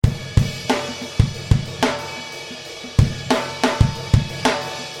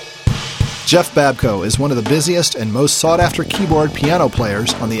Jeff Babko is one of the busiest and most sought-after keyboard piano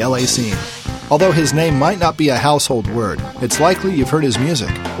players on the LA scene. Although his name might not be a household word, it's likely you've heard his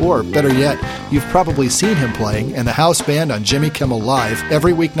music, or better yet, you've probably seen him playing in the house band on Jimmy Kimmel Live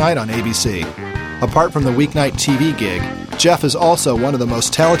every weeknight on ABC. Apart from the weeknight TV gig, Jeff is also one of the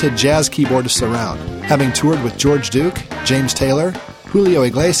most talented jazz keyboardists around, having toured with George Duke, James Taylor, Julio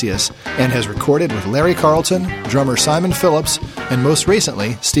Iglesias, and has recorded with Larry Carlton, drummer Simon Phillips, and most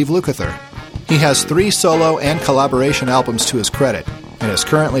recently, Steve Lukather. He has 3 solo and collaboration albums to his credit, and has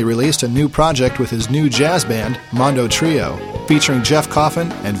currently released a new project with his new jazz band, Mondo Trio, featuring Jeff Coffin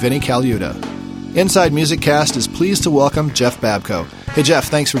and Vinnie Colaiuta. Inside Music Cast is pleased to welcome Jeff Babko. Hey, Jeff,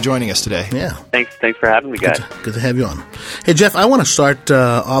 thanks for joining us today. Yeah. Thanks for having me, guys. Good to have you on. Hey, Jeff, I want to start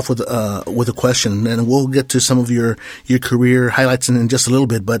off with a question, and we'll get to some of your career highlights in just a little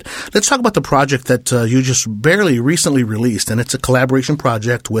bit. But let's talk about the project that you just barely recently released, and it's a collaboration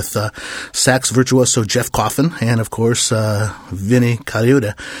project with sax virtuoso Jeff Coffin and, of course, Vinnie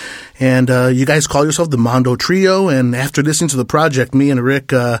Colaiuta. And you guys call yourself the Mondo Trio, and after listening to the project, me and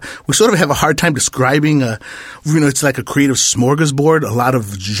Rick, we sort of have a hard time describing, it's like a creative smorgasbord, a lot of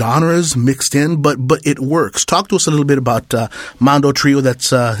genres mixed in, but it works. Talk to us a little bit about Mondo Trio.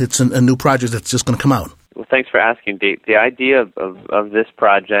 It's a new project that's just going to come out. Well, thanks for asking, Dave. The idea of this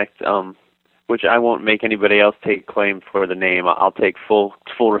project, which I won't make anybody else take claim for the name. I'll take full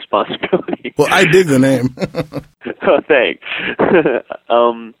responsibility. Well, I dig the name. Oh, thanks.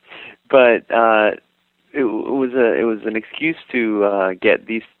 But it was an excuse to get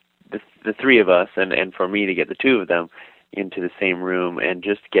the 3 of us and for me to get the 2 of them into the same room and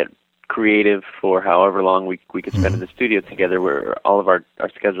just get creative for however long we could spend in the studio together, where all of our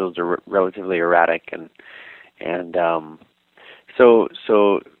schedules are relatively erratic and so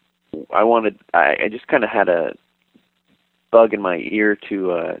I just kind of had a bug in my ear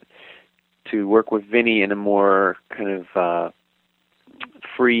to work with Vinnie in a more kind of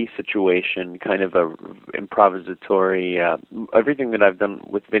free situation, kind of a improvisatory. Everything that I've done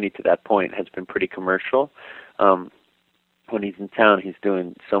with Vinnie to that point has been pretty commercial. When he's in town, he's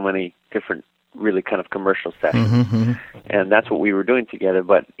doing so many different, really kind of commercial sessions, and that's what we were doing together.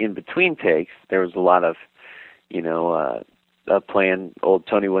 But in between takes, there was a lot of, playing old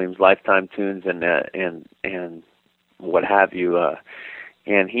Tony Williams Lifetime tunes and what have you.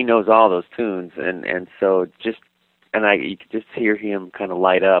 And he knows all those tunes, and so just. And you could just hear him kind of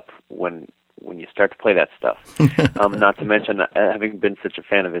light up when you start to play that stuff. Not to mention having been such a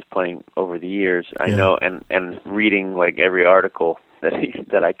fan of his playing over the years, I know, and reading like every article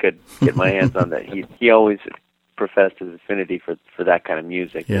that I could get my hands on, that he always professed his affinity for that kind of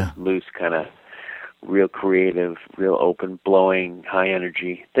music, loose kind of, real creative, real open, blowing, high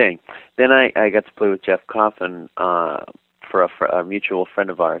energy thing. Then I got to play with Jeff Coffin for a mutual friend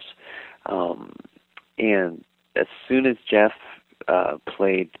of ours, and as soon as Jeff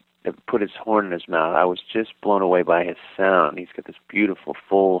put his horn in his mouth, I was just blown away by his sound. He's got this beautiful,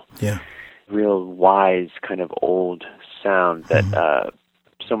 full, real wise, kind of old sound that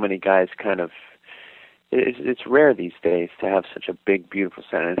so many guys kind of... It's rare these days to have such a big, beautiful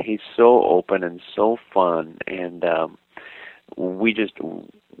sound. And he's so open and so fun, and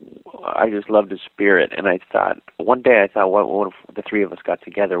I just loved his spirit, and one day I thought, what if the 3 of us got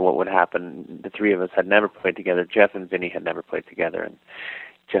together, what would happen? The 3 of us had never played together. Jeff and Vinnie had never played together, and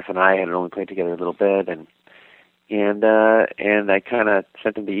Jeff and I had only played together a little bit, and I kind of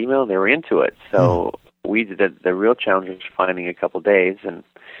sent them the email, and they were into it. So we did the real challenge was finding a couple days, and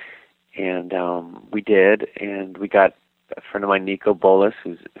we did, and we got a friend of mine, Nico Bolas,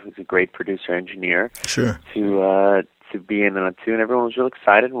 who's a great producer engineer, to be in on it too, and everyone was real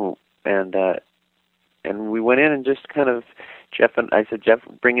excited, and we went in and just kind of I said, Jeff,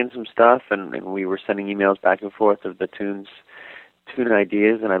 bring in some stuff, and we were sending emails back and forth of the tune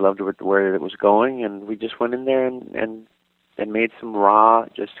ideas, and I loved where it was going, and we just went in there and made some raw,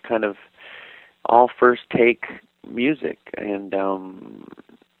 just kind of all first take music, and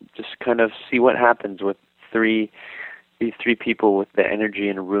just kind of see what happens with these 3 people with the energy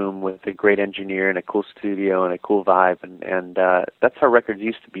in a room with a great engineer and a cool studio and a cool vibe, and that's how records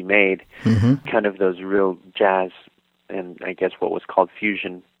used to be made, kind of those real jazz and I guess what was called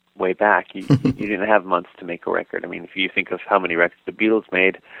fusion way back. You didn't have months to make a record. I mean, if you think of how many records the Beatles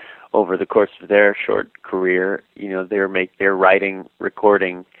made over the course of their short career, they're writing,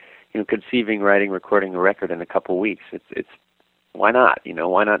 recording, conceiving, writing, recording a record in a couple weeks. why not?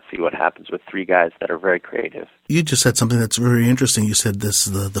 Why not see what happens with three guys that are very creative? You just said something that's very interesting. You said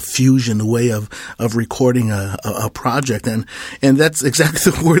the fusion way of recording a project, and that's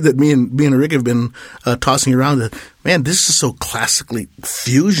exactly the word that me and Rick have been tossing around. That, man, this is so classically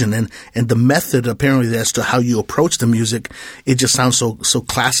fusion, and the method apparently as to how you approach the music, it just sounds so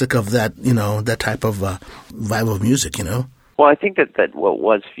classic of that that type of vibe of music. Well, I think that what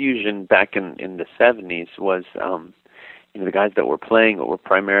was fusion back in the 70s was. The guys that were playing were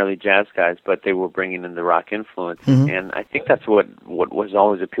primarily jazz guys, but they were bringing in the rock influence. Mm-hmm. And I think that's what was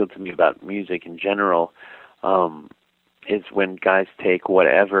always appealed to me about music in general, is when guys take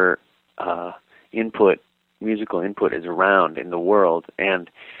whatever musical input is around in the world, and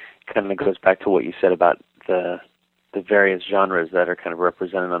kind of goes back to what you said about the various genres that are kind of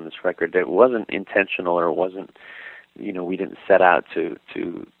represented on this record. It wasn't intentional, or it wasn't, we didn't set out to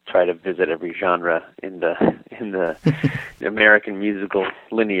try to visit every genre in the American musical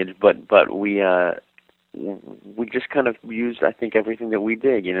lineage, but we just kind of used, I think, everything that we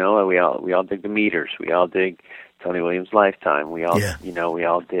dig. We all dig the Meters, we all dig Tony Williams' Lifetime, we all we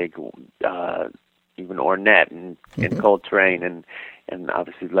all dig even Ornette and Coltrane and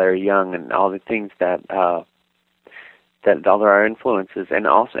obviously Larry Young and all the things that all our influences, and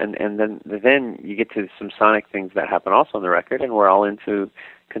also and then you get to some sonic things that happen also on the record, and we're all into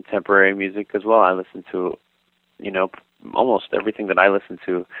contemporary music as well. I listen to almost everything that I listen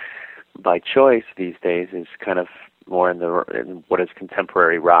to by choice these days is kind of more in what is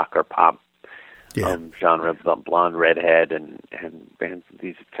contemporary rock or pop genre, Blonde Redhead and bands,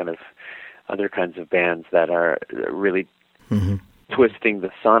 these kind of other kinds of bands that are really twisting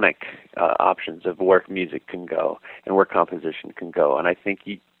the sonic options of where music can go and where composition can go. And I think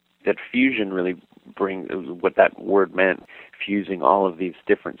that fusion really brings what that word meant, fusing all of these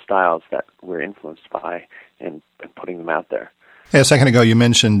different styles that we're influenced by and putting them out there. Hey, a second ago you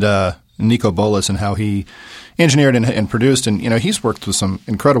mentioned Nico Bolas and how he engineered and produced, and he's worked with some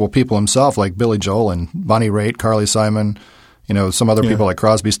incredible people himself, like Billy Joel and Bonnie Raitt, Carly Simon, some other people like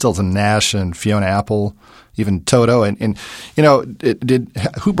Crosby, Stills and Nash and Fiona Apple, even Toto, and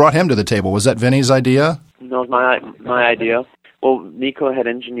who brought him to the table? Was that Vinny's idea? No, it was my idea. Well, Nico had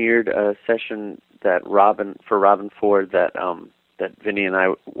engineered a session that Robin Ford that Vinny and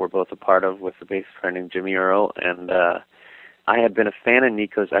I were both a part of with the bass player named Jimmy Earl, and I had been a fan of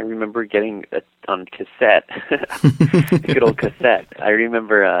Nico's. I remember getting on cassette, a good old cassette. I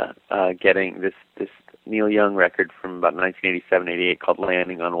remember getting this Neil Young record from about 1987-88 called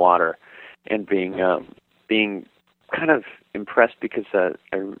 "Landing on Water," and being kind of impressed because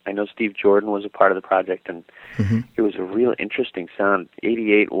I know Steve Jordan was a part of the project, and it was a real interesting sound.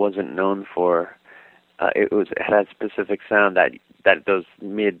 88 wasn't known for it had a specific sound that those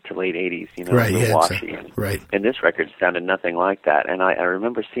mid to late 80s, right, Milwaukee. Right. And this record sounded nothing like that. And I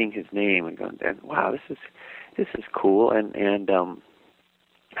remember seeing his name and going, wow, this is cool. And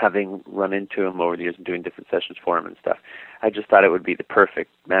having run into him over the years and doing different sessions for him and stuff, I just thought it would be the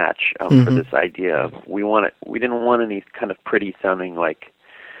perfect match for this idea of we didn't want any kind of pretty sounding like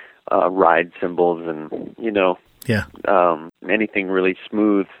ride cymbals and anything really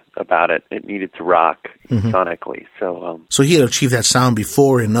smooth about it. It needed to rock sonically. So he had achieved that sound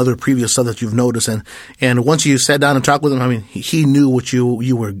before in other previous stuff that you've noticed, and once you sat down and talked with him, I mean, he knew what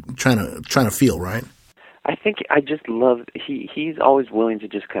you were trying to feel, right? I think I just love he's always willing to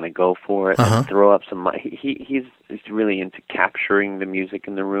just kind of go for it and throw up some. He's really into capturing the music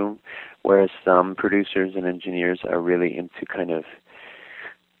in the room, whereas some producers and engineers are really into kind of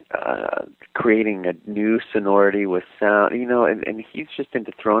creating a new sonority with sound, and he's just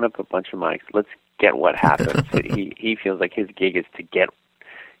into throwing up a bunch of mics. Let's get what happens. He feels like his gig is to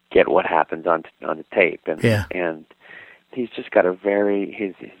get what happens on the tape, and he's just got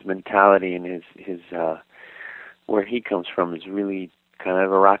his mentality and his where he comes from is really kind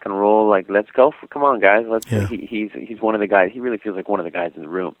of a rock and roll, like, let's go, come on guys, let's. Yeah. He's one of the guys. He really feels like one of the guys in the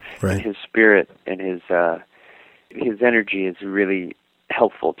room, right. And his spirit and his energy is really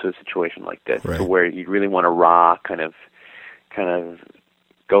helpful to a situation like this, right. To where you really want a raw kind of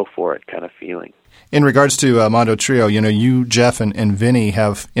go for it kind of feeling. In regards to Mondo Trio, you, Jeff, and Vinny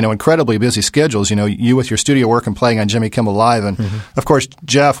have, incredibly busy schedules. You with your studio work and playing on Jimmy Kimmel Live, and of course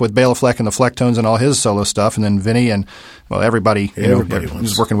Jeff with Bela Fleck and the Flecktones and all his solo stuff, and then Vinny and everybody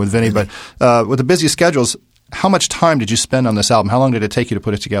who's working with Vinny. But with the busy schedules, how much time did you spend on this album? How long did it take you to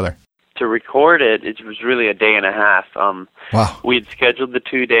put it together? To record it, it was really a day and a half. Wow. We had scheduled the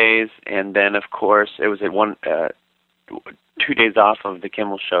 2 days, and then of course it was at 2 days off of the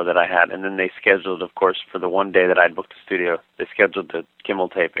Kimmel show that I had, and then they scheduled, of course, for the 1 day that I'd booked the studio, they scheduled the Kimmel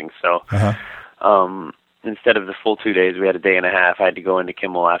taping. So instead of the full 2 days, we had a day and a half. I had to go into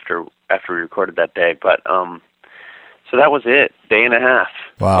Kimmel after we recorded that day. But so that was it, day and a half.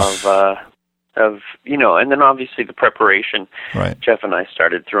 Wow. Of and then obviously the preparation. Right. Jeff and I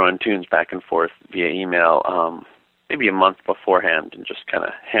started throwing tunes back and forth via email, maybe a month beforehand, and just kind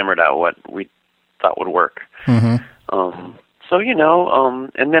of hammered out what we thought would work. Mm-hmm. So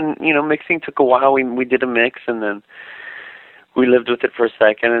and then mixing took a while. We did a mix, and then we lived with it for a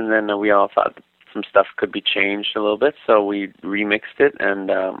second, and then we all thought that some stuff could be changed a little bit, so we remixed it,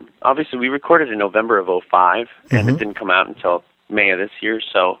 and obviously we recorded in November of 2005, and it didn't come out until May of this year,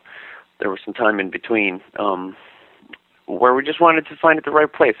 so there was some time in between where we just wanted to find it the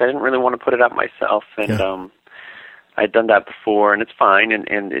right place. I didn't really want to put it out myself, and I'd done that before, and it's fine,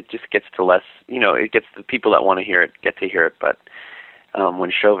 and it just gets to less, it gets the people that want to hear it get to hear it, but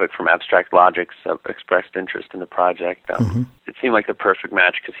when Shovik from Abstract Logics expressed interest in the project, it seemed like the perfect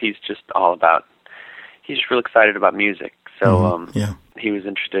match, because he's just real excited about music, so he was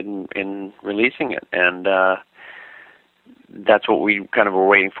interested in releasing it, and that's what we kind of were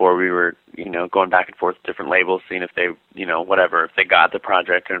waiting for. We were, going back and forth with different labels, seeing if they, if they got the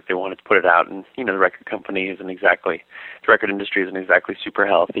project and if they wanted to put it out. And, the record industry isn't exactly super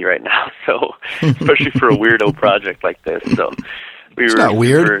healthy right now. So, especially for a weirdo project like this. So, it's not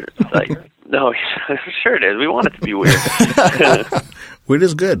weird. No, sure it is. We want it to be weird. Weird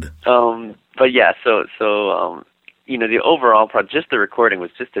is good. But yeah, so the overall project, just the recording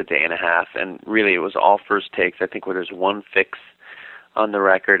was just a day and a half, and really it was all first takes. I think where there's one fix on the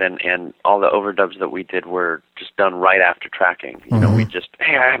record, and all the overdubs that we did were just done right after tracking. We just,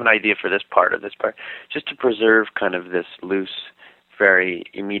 hey, I have an idea for this part or this part, just to preserve kind of this loose, very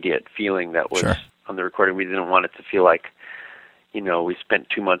immediate feeling that was on the recording. We didn't want it to feel like, we spent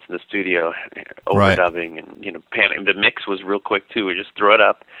 2 months in the studio overdubbing, and, panning. The mix was real quick too. We just throw it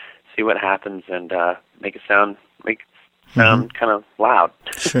up, see what happens, and make it sound kind of loud.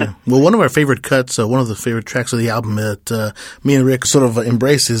 Sure. Well, one of our favorite cuts, one of the favorite tracks of the album that me and Rick sort of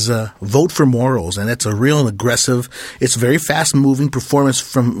embrace is Vote for Morals, and that's a real and aggressive, it's very fast-moving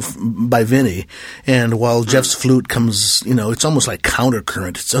performance by Vinny, and while Jeff's flute comes, it's almost like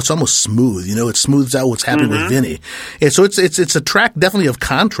countercurrent. It's almost smooth, it smooths out what's happening with Vinny. And so it's a track definitely of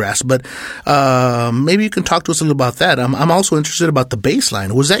contrast, but maybe you can talk to us a little about that. I'm also interested about the bass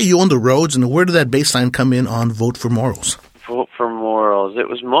line. Was that you on the roads, and where did that bass line come in on Vote for Morals? Vote for Morals. It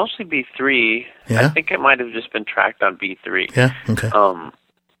was mostly B3. Yeah? I think it might have just been tracked on B3. Yeah. Okay.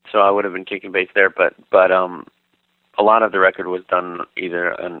 So I would have been kicking bass there, but a lot of the record was done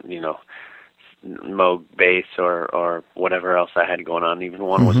either on Moog bass or whatever else I had going on. Even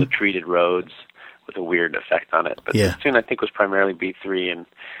one was a treated Rhodes with a weird effect on it. But this tune I think was primarily B3, and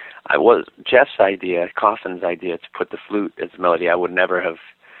Jeff's idea, Coffin's idea, to put the flute as a melody. I would never have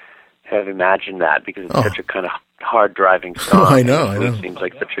imagined that, because it's such a kind of hard driving song. I know. It seems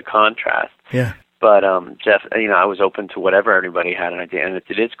like such a contrast. Yeah. But Jeff, I was open to whatever anybody had an idea, and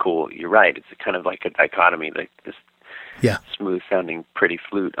it is cool. You're right. It's kind of like a dichotomy, like this smooth sounding pretty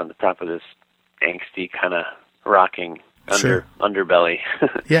flute on the top of this angsty kind of rocking underbelly.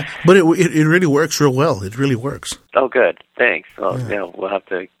 Yeah, but it really works real well. It really works. Oh, good. Thanks. Well, we'll have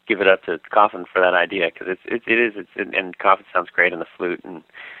to give it up to Coffin for that idea, because it is, and Coffin sounds great on the flute, and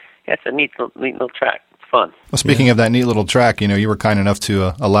it's a neat little track. It's fun. Well, speaking of that neat little track, you were kind enough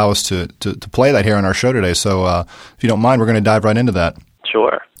to allow us to play that here on our show today. So if you don't mind, we're going to dive right into that.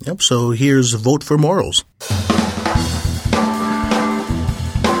 Sure. Yep. So here's Vote for Morals.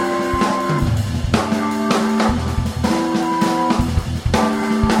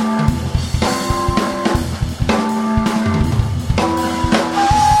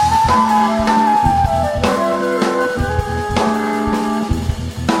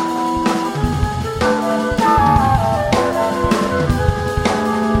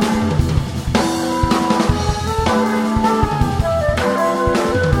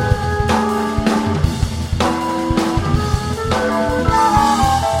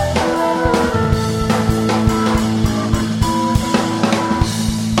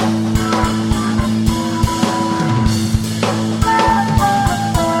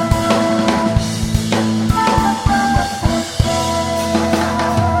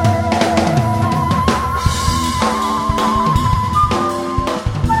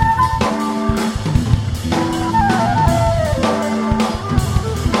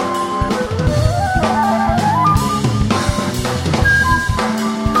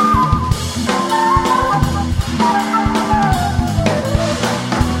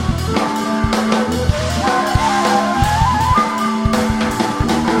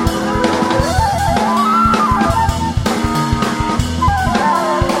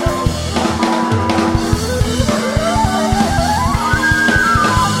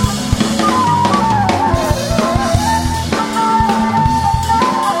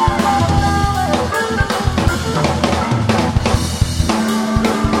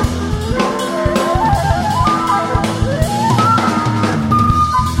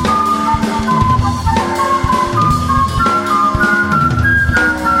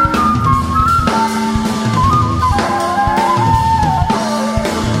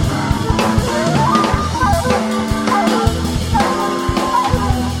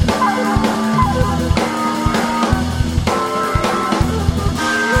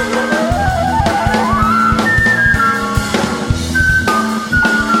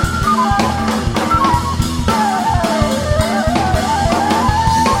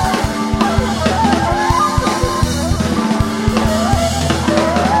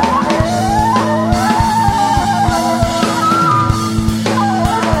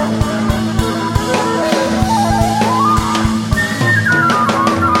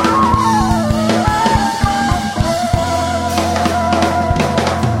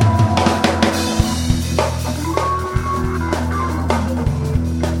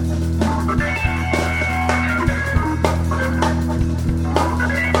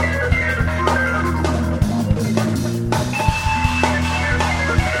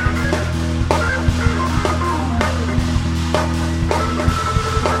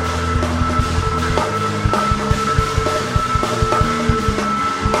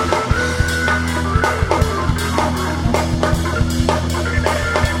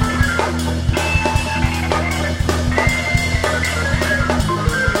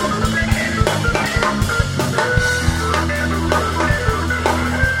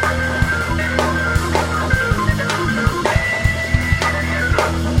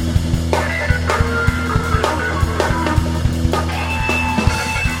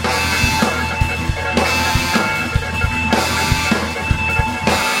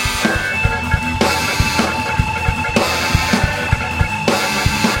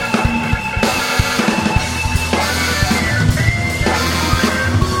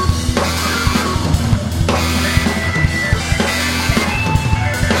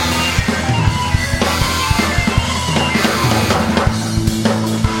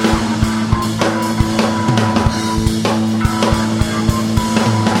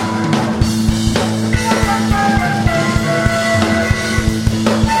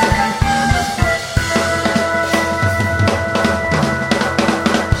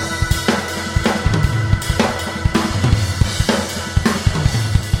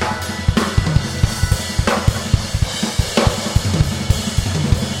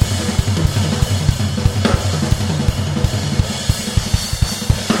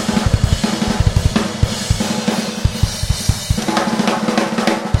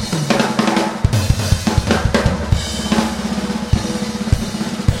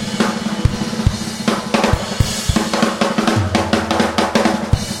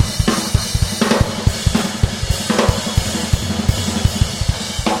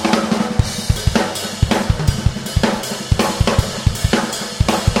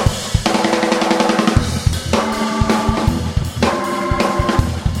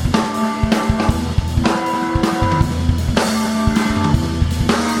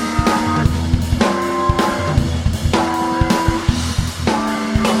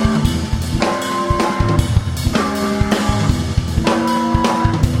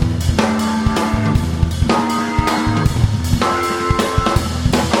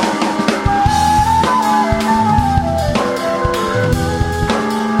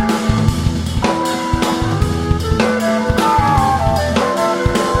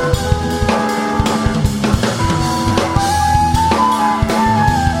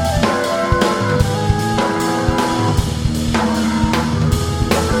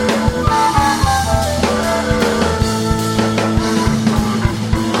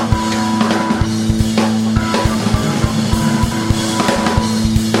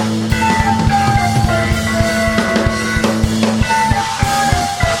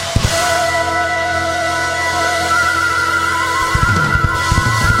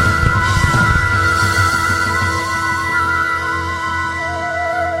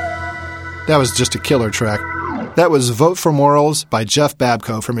 That was just a killer track. That was Vote for Morals by Jeff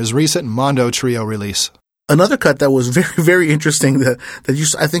Babco from his recent Mondo Trio release. Another cut that was very, very interesting that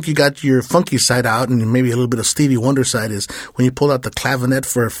I think you got your funky side out and maybe a little bit of Stevie Wonder side is when you pulled out the clavinet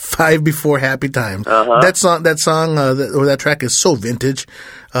for 5 Before Happy Times. That track is so vintage,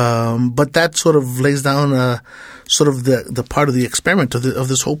 but that sort of lays down sort of the part of the experiment of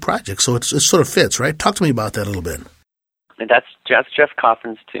this whole project. So it sort of fits, right? Talk to me about that a little bit. And that's Jeff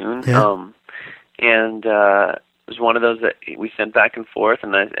Coffin's tune, and it was one of those that we sent back and forth,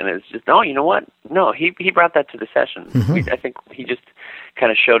 and it's just, oh, you know what? No, he brought that to the session. I think he just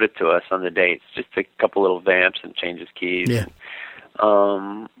kind of showed it to us on the dates, just a couple little vamps and changes keys. Yeah.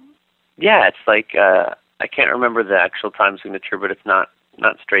 It's like I can't remember the actual time signature, but it's not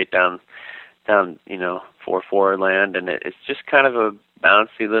straight down 4/4 land, and it's just kind of a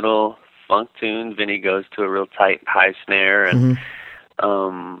bouncy little funk tune. Vinny goes to a real tight high snare, and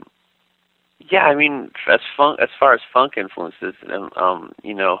I mean, as far as funk influences,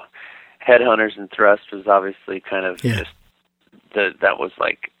 Headhunters and Thrust was obviously kind of just that was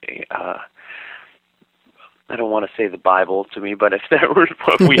like I don't want to say the Bible to me, but if that were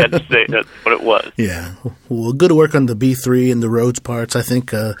what we had to say, that's what it was. Yeah. Well, good work on the B3 and the Rhodes parts. I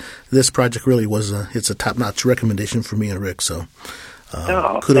think this project really was it's a top-notch recommendation for me and Rick. So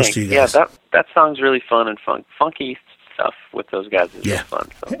kudos to you guys. Yeah, that song's really fun and funky stuff with those guys is really fun.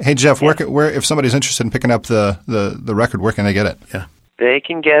 So. Hey, Jeff, where if somebody's interested in picking up the record, where can they get it? Yeah. They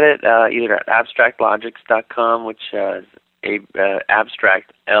can get it either at abstractlogics.com, which is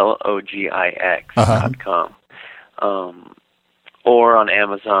abstractlogix.com, or on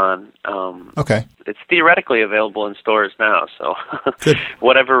Amazon. Okay. It's theoretically available in stores now, so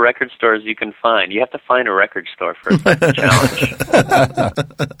whatever record stores you can find. You have to find a record store first. That's the challenge.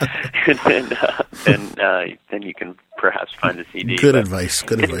 and then you can perhaps find the CD. Good advice.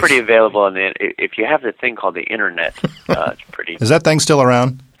 It's pretty available on if you have the thing called the internet. It's pretty. Is that thing still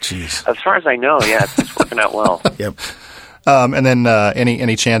around? Jeez. As far as I know, yeah, it's working out well. Yep. And then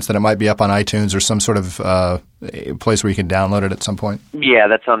any chance that it might be up on iTunes or some sort of place where you can download it at some point? Yeah,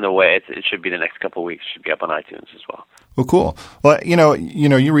 that's on the way. It should be the next couple of weeks. It should be up on iTunes as well. Well, cool. Well,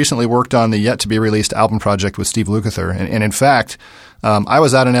 you recently worked on the yet-to-be-released album project with Steve Lukather. And in fact, I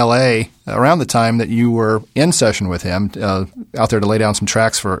was out in L.A. around the time that you were in session with him, out there to lay down some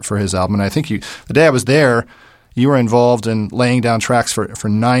tracks for his album. And I think the day I was there, you were involved in laying down tracks for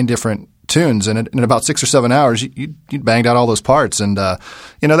 9 different tunes, and in about 6 or 7 hours, you banged out all those parts, and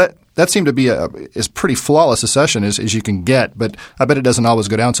that seemed to be as pretty flawless a session as you can get. But I bet it doesn't always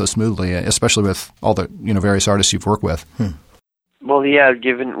go down so smoothly, especially with all the various artists you've worked with. Well, yeah.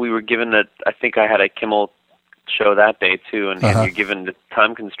 We were given that. I think I had a Kimmel show that day too, and you're given the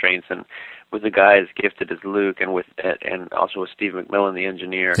time constraints, and with the guy as gifted as Luke, and also with Steve McMillan, the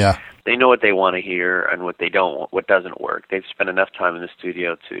engineer, they know what they want to hear and what they don't want, what doesn't work. They've spent enough time in the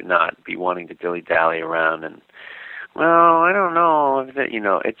studio to not be wanting to dilly-dally around and, well, I don't know.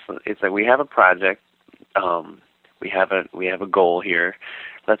 It's like we have a project, we have a goal here.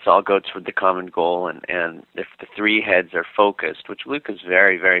 Let's all go toward the common goal, and if the 3 heads are focused, which Luke is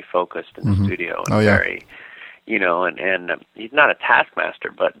very, very focused in the studio, and very. And he's not a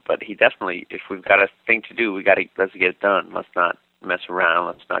taskmaster, but he definitely, if we've got a thing to do, let's get it done. Let's not mess around.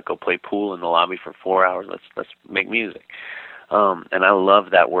 Let's not go play pool in the lobby for 4 hours. Let's make music. And I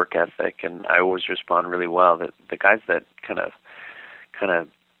love that work ethic, and I always respond really well. That the guys that kind of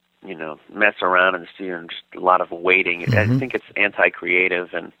mess around in the studio and just a lot of waiting. I think it's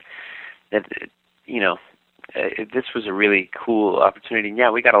anti-creative, and this was a really cool opportunity. And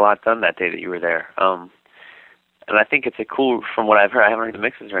yeah, we got a lot done that day that you were there. And I think it's from what I've heard, I haven't heard the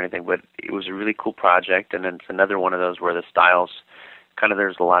mixes or anything, but it was a really cool project. And it's another one of those where the styles,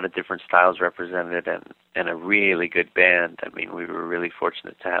 there's a lot of different styles represented, and a really good band. I mean, we were really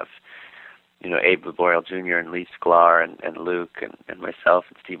fortunate to have, Abe Laboriel Jr. and Lee Sklar and Luke and myself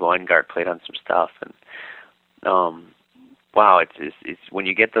and Steve Weingart played on some stuff. And wow, it's when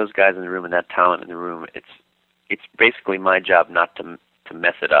you get those guys in the room and that talent in the room, it's basically my job not to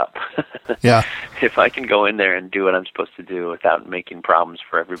mess it up. Yeah. If I can go in there and do what I'm supposed to do without making problems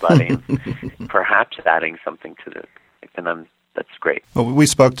for everybody, and perhaps adding something to then that's great. Well, we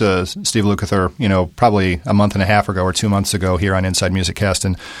spoke to Steve Lukather, probably a month and a half ago or 2 months ago here on Inside Music Cast,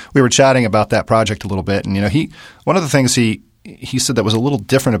 and we were chatting about that project a little bit. And one of the things he said that was a little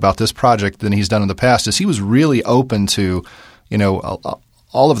different about this project than he's done in the past is he was really open to,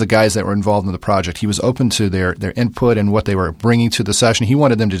 all of the guys that were involved in the project. He was open to their input and what they were bringing to the session. He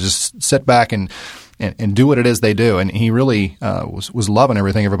wanted them to just sit back and do what it is they do. And he really was loving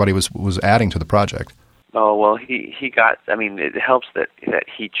everything everybody was adding to the project. Oh, well, he got, I mean, it helps that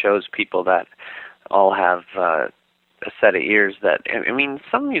he chose people that all have a set of ears that, I mean,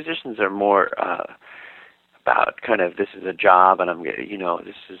 some musicians are more about kind of, this is a job and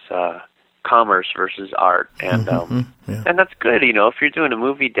this is commerce versus art, and and that's good, if you're doing a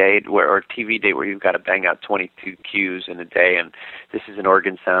movie date or a TV date where you've got to bang out 22 cues in a day, and this is an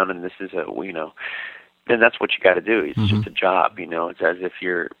organ sound, and this is then that's what you got to do. It's just a job, it's as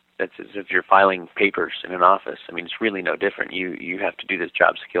if you're filing papers in an office. I mean, it's really no different. You have to do this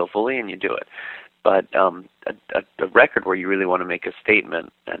job skillfully, and you do it. But a record where you really want to make a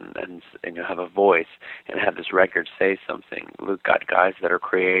statement and have a voice and have this record say something, Luke got guys that are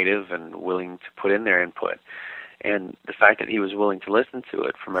creative and willing to put in their input. And the fact that he was willing to listen to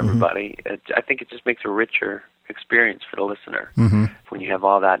it from everybody, I think it just makes a richer experience for the listener when you have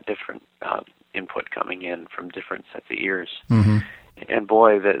all that different input coming in from different sets of ears. And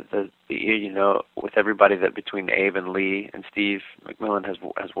boy, the with everybody that between Abe and Lee and Steve McMillan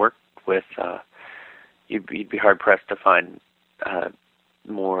has worked with, you'd be hard pressed to find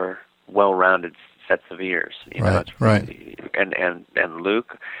more well-rounded sets of ears. Right. And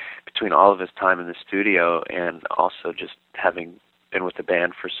Luke, between all of his time in the studio and also just having been with the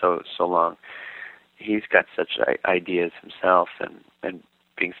band for so long, he's got such ideas himself, and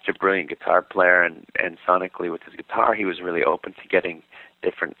being such a brilliant guitar player, and sonically with his guitar, he was really open to getting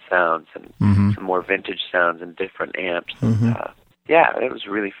different sounds and some more vintage sounds and different amps. Yeah, it was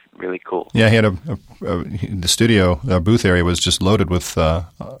really, really cool. Yeah, he had the studio booth area was just loaded with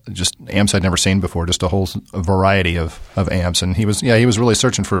just amps I'd never seen before, just a whole variety of amps, and he was really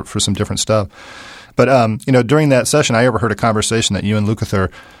searching for some different stuff. But during that session, I overheard a conversation that you and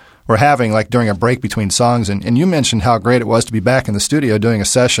Lukather were having, like during a break between songs, and you mentioned how great it was to be back in the studio doing a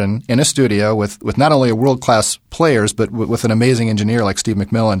session in a studio with not only a world-class players, but with an amazing engineer like Steve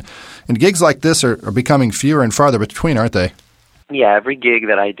McMillan. And gigs like this are becoming fewer and farther between, aren't they? Yeah, every gig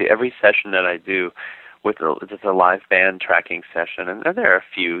that I do, every session that I do with a live band tracking session, and there are a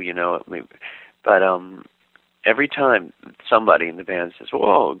few, but every time somebody in the band says,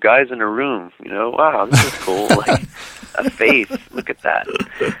 "Whoa, guys in a room," wow, this is cool, like a face, look at that.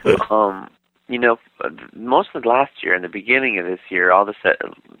 Most of last year and the beginning of this year,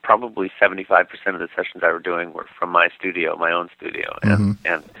 probably 75% of the sessions I were doing were from my studio, my own studio,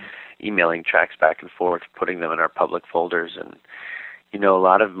 and emailing tracks back and forth, putting them in our public folders, and a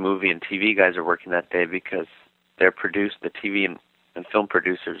lot of movie and TV guys are working that day because the TV and film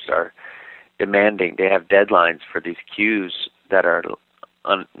producers are demanding. They have deadlines for these cues that are,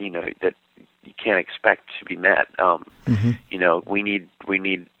 that you can't expect to be met. We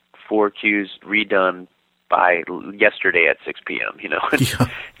need 4 cues redone by yesterday at 6 p.m.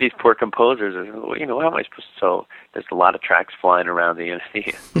 These poor composers are, how am I supposed to? So there's a lot of tracks flying around the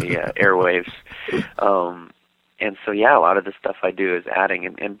airwaves. And so, a lot of the stuff I do is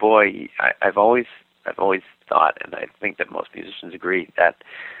adding. And boy, I've always thought, and I think that most musicians agree, that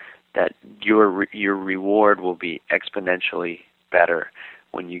your reward will be exponentially better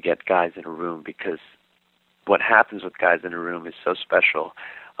when you get guys in a room, because what happens with guys in a room is so special.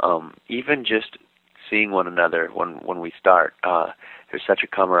 Even just seeing one another when we start, there's such a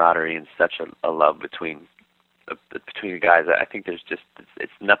camaraderie and such a love between the guys. I think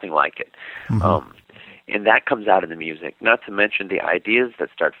it's nothing like it. And that comes out in the music, not to mention the ideas that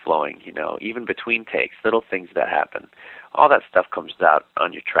start flowing, even between takes, little things that happen. All that stuff comes out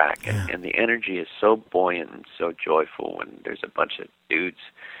on your track, and the energy is so buoyant and so joyful when there's a bunch of dudes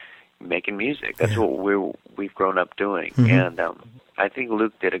making music. That's what we've grown up doing. And I think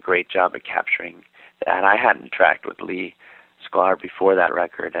Luke did a great job at capturing that. I hadn't tracked with Lee Sklar before that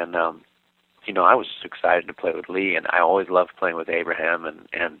record, and I was excited to play with Lee, and I always loved playing with Abraham,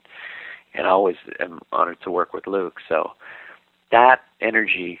 and I always am honored to work with Luke. So that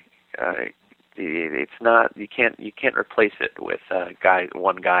energy, it's not, you can't replace it with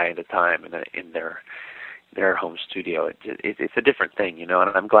one guy at a time in their home studio. It's a different thing, and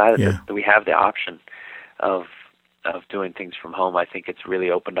I'm glad that we have the option of doing things from home. I think it's really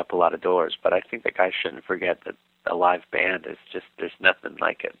opened up a lot of doors, but I think that guys shouldn't forget that a live band is just, there's nothing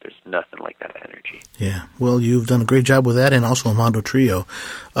like it. There's nothing like that energy. Yeah. Well, you've done a great job with that, and also a Mondo Trio.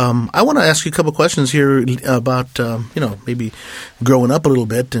 I want to ask you a couple questions here about, maybe growing up a little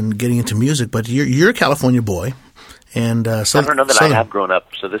bit and getting into music, but you're a California boy. And I don't know that I have grown up,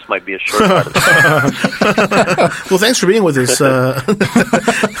 so this might be a short part of it. Well, thanks for being with us,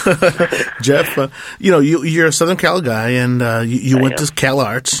 Jeff. You're a Southern Cal guy, and you went to Cal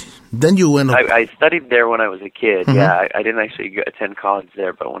Arts. Then you went. I studied there when I was a kid. Yeah, I didn't actually attend college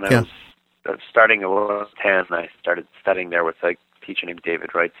there, but when I was starting, when I was 10, I started studying there with a teacher named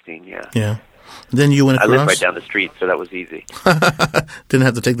David Reitstein. Yeah. Then you went across? I lived right down the street, so that was easy. Didn't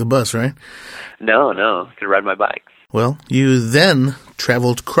have to take the bus, right? No. Could ride my bike. Well, you then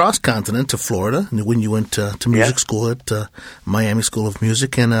traveled cross-continent to Florida when you went to music school at Miami School of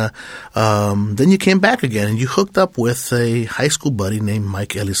Music, and then you came back again, and you hooked up with a high school buddy named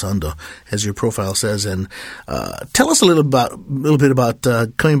Mike Elizondo, as your profile says. And tell us a little bit about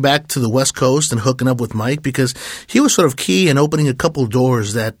coming back to the West Coast and hooking up with Mike, because he was sort of key in opening a couple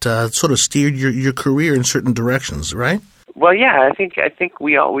doors that sort of steered your career in certain directions, right? Well, yeah, I think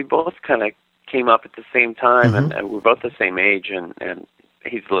we both kind of came up at the same time, Mm-hmm. and we're both the same age, and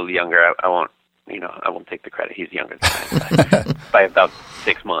he's a little younger. I won't take the credit. He's younger than I by about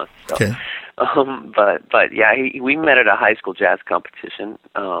 6 months. So. Okay. But yeah, we met at a high school jazz competition,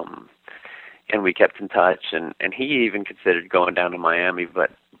 and we kept in touch, and he even considered going down to Miami,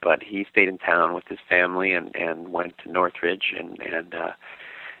 but he stayed in town with his family and went to Northridge,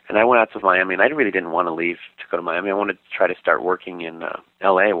 and I went out to Miami, and I really didn't want to leave to go to Miami. I wanted to try to start working in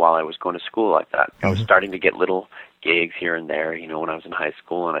L.A. while I was going to school. I thought I was starting to get little gigs here and there, when I was in high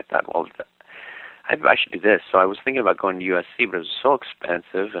school, and I thought, well, I should do this. So I was thinking about going to USC, but it was so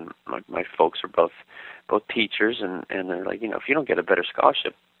expensive, and my folks are both teachers, and they're like, if you don't get a better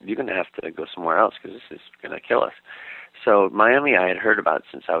scholarship, you're going to have to go somewhere else because this is going to kill us. So Miami, I had heard about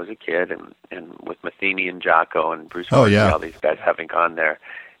since I was a kid, and with Matheny and Jocko and Bruce Hornsby, all these guys having gone there,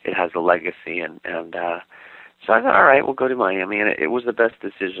 it has a legacy, and so I thought, all right, we'll go to Miami, and it was the best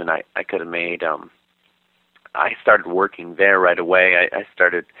decision I could have made. I started working there right away. I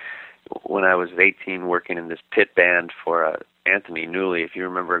started when I was 18 working in this pit band for Anthony Newley, if you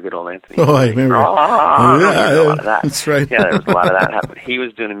remember good old Anthony. Oh, I remember. A lot of that. That's right. Yeah, there was a lot of that happening. He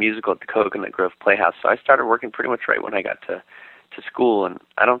was doing a musical at the Coconut Grove Playhouse, so I started working pretty much right when I got to school, and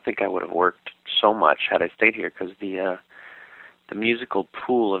I don't think I would have worked so much had I stayed here because the musical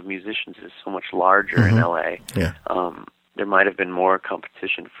pool of musicians is so much larger in LA. Yeah. There might have been more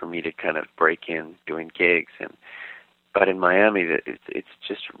competition for me to kind of break in doing gigs, but in Miami, it's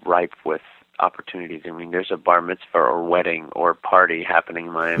just ripe with opportunities. I mean, there's a bar mitzvah or wedding or party happening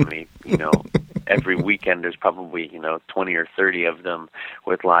in Miami. Every weekend there's probably 20 or 30 of them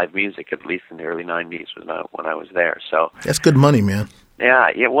with live music. At least in the early '90s when I was there. So that's good money, man.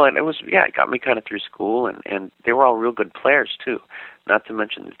 Yeah. Well, it got me kind of through school, and they were all real good players too. Not to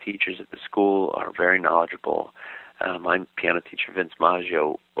mention the teachers at the school are very knowledgeable. My piano teacher, Vince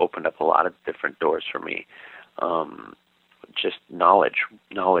Maggio, opened up a lot of different doors for me, just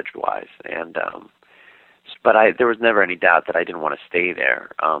knowledge-wise. And but there was never any doubt that I didn't want to stay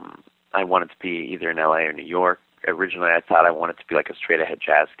there. I wanted to be either in L.A. or New York. Originally, I thought I wanted to be like a straight-ahead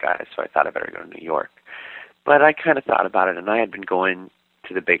jazz guy, so I thought I better go to New York. But I kind of thought about it, and I had been going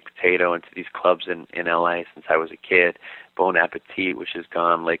to the Baked Potato and to these clubs in L.A. since I was a kid. Bon Appetit, which is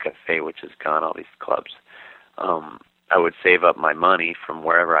gone, Le Café, which is gone, all these clubs. I would save up my money from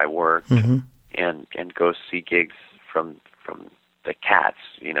wherever I worked and go see gigs from the Cats,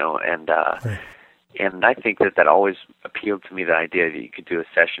 and and I think that always appealed to me, the idea that you could do a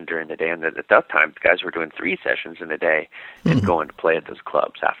session during the day, and that at that time guys were doing 3 sessions in a day and going to play at those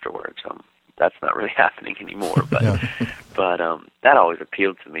clubs afterwards. That's not really happening anymore, but that always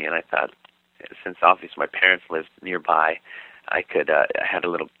appealed to me, and I thought, since obviously my parents lived nearby, I had a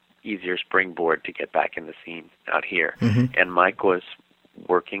little easier springboard to get back in the scene out here. And Mike was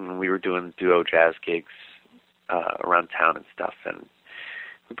working, and we were doing duo jazz gigs around town and stuff, and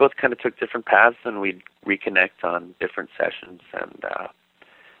we both kind of took different paths, and we'd reconnect on different sessions, and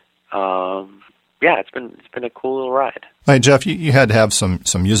it's been a cool little ride. Hey, Jeff, you had to have some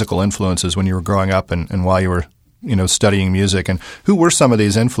musical influences when you were growing up and while you were studying music. And who were some of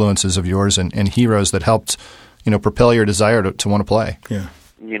these influences of yours and heroes that helped propel your desire to want to play? Yeah.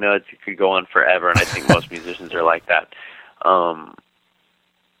 It could go on forever, and I think most musicians are like that. I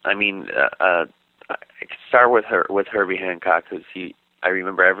could start with Herbie Hancock, because I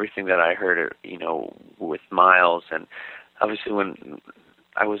remember everything that I heard, with Miles, and obviously when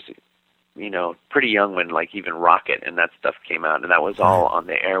I was, pretty young when even Rocket and that stuff came out, and that was all on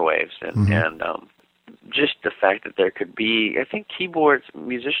the airwaves, and just the fact that there could be, I think keyboards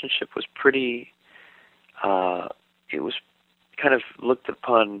musicianship was pretty, it was kind of looked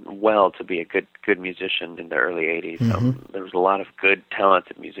upon well to be a good musician in the early 80s. There was a lot of good,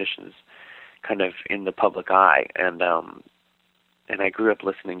 talented musicians kind of in the public eye, and I grew up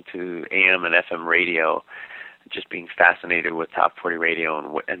listening to AM and FM radio, just being fascinated with top 40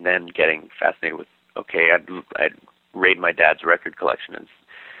 radio, and then getting fascinated with, I'd raid my dad's record collection and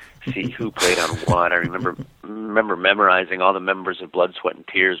see who played on what. I remember memorizing all the members of Blood, Sweat, and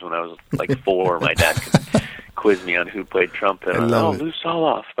Tears when I was like 4. My dad could quiz me on who played trumpet. Lou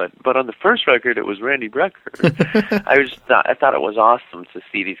Soloff. But on the first record, it was Randy Brecker. I thought it was awesome to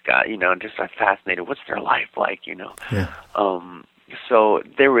see these guys, and just fascinated. What's their life like, Yeah. So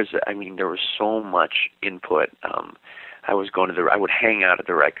there was so much input. I would hang out at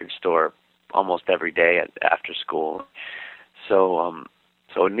the record store almost every day after school.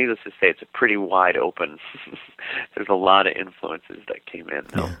 So needless to say, it's a pretty wide open. There's a lot of influences that came in.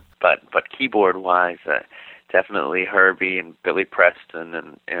 Yeah. But keyboard wise, definitely Herbie and Billy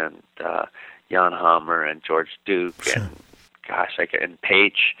Preston and Jan Hammer and George Duke Sure. and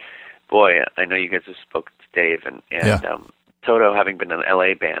Page. Boy, I know you guys have spoken to Dave and Toto, having been in an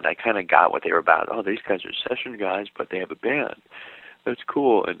LA band, I kind of got what they were about. Oh, these guys are session guys, but they have a band. That's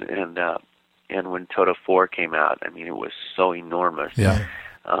cool. And when Toto 4 came out, I mean, it was so enormous. Yeah.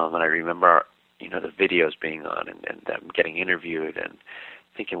 And I remember, the videos being on and them getting interviewed and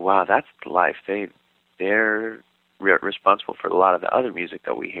thinking, wow, that's the life. They're responsible for a lot of the other music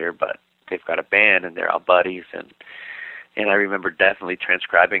that we hear, but they've got a band and they're all buddies. And I remember definitely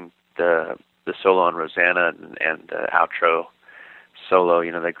transcribing the solo on Rosanna and the outro solo,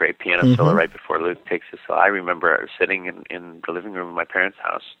 the great piano solo right before Luke takes his solo. I remember sitting in the living room of my parents'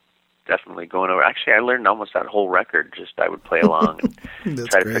 house, definitely going over. Actually, I learned almost that whole record. Just I would play along and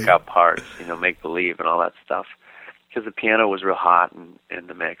try to pick out parts, make believe and all that stuff. Because the piano was real hot in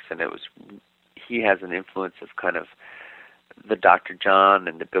the mix, and he has an influence of kind of the Dr. John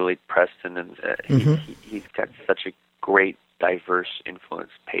and the Billy Preston, and he's got such a great, diverse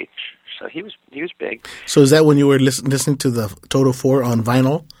influence, Page. So he was big. So is that when you were listening to the Toto 4 on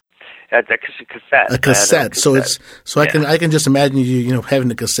vinyl? That's a cassette. A cassette. So I can just imagine you having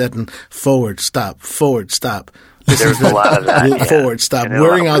the cassette and forward, stop. There's a lot of that. Forward, stop.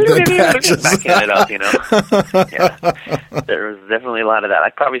 Wearing out the patches. Backing it up, Yeah. There was definitely a lot of that.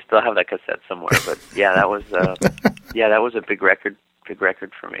 I probably still have that cassette somewhere, but that was a big record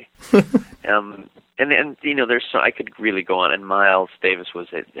for me. And there's I could really go on. And Miles Davis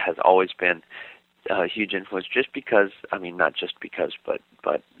has always been a huge influence, just because, not just because,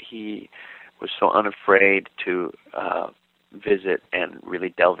 but he was so unafraid to visit and really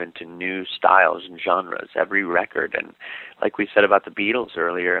delve into new styles and genres every record. And like we said about the Beatles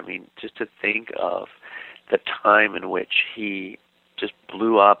earlier, just to think of the time in which he just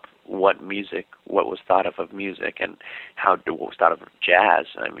blew up what was thought of music, and what was thought of jazz.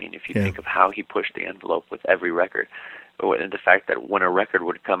 If you think of how he pushed the envelope with every record, and the fact that when a record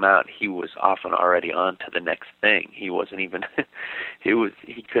would come out, he was often already on to the next thing. He wasn't even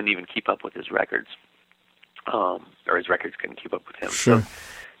he couldn't even keep up with his records, or his records couldn't keep up with him. Sure.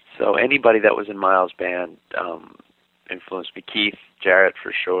 So anybody that was in Miles' band influenced me. Keith Jarrett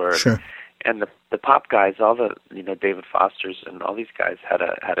for sure. Sure. And the pop guys, all the David Fosters and all these guys had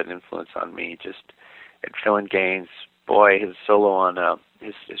an influence on me. Just Phil and Gaines, boy, his solo on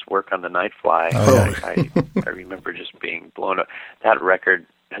his work on the Night Fly. I remember just being blown up. That record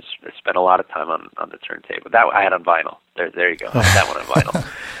has spent a lot of time on the turntable. That I had on vinyl. There you go. That one on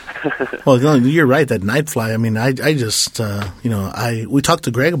vinyl. Well, you're right. That Night Fly. I just we talked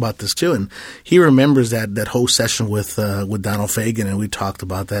to Greg about this too, and he remembers that whole session with Donald Fagen, and we talked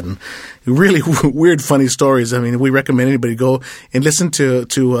about that, and really weird, funny stories. We recommend anybody go and listen to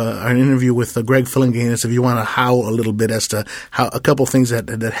our interview with Greg Phillinganes if you want to howl a little bit as to how a couple things that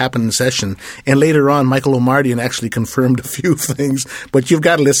happened in the session. And later on, Michael Omardian actually confirmed a few things, but you've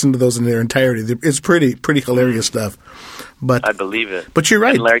got to listen to those in their entirety. It's pretty hilarious stuff. But I believe it. But you're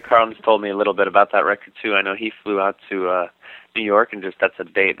right. And Larry Carlton's told me a little bit about that record too. I know he flew out to New York, and that's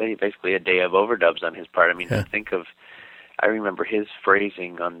basically a day of overdubs on his part. I remember his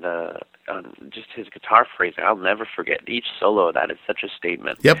phrasing on just his guitar phrasing. I'll never forget each solo of that is such a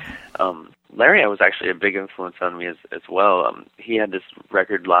statement. Yep. Larry was actually a big influence on me as well. He had this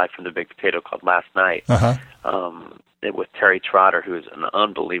record live from the Big Potato called Last Night. With Terry Trotter, who is an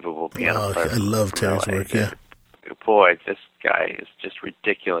unbelievable piano player. I love Terry's work. Yeah. Boy, this guy is just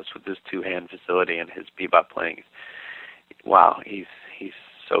ridiculous with his two-hand facility and his bebop playing. Wow, he's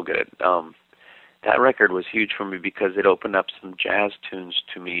so good. That record was huge for me because it opened up some jazz tunes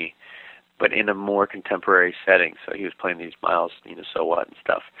to me, but in a more contemporary setting. So he was playing these Miles, So What and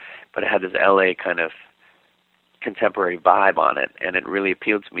stuff, but it had this LA kind of contemporary vibe on it, and it really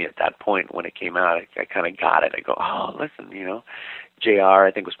appealed to me at that point when it came out. I kind of got it. I go, oh, listen, JR,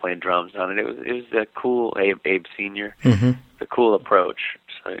 I think, was playing drums on it. It was a cool Abe Senior, the cool approach.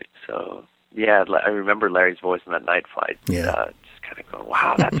 So yeah, I remember Larry's voice in that Night Flight. Yeah, just kind of going,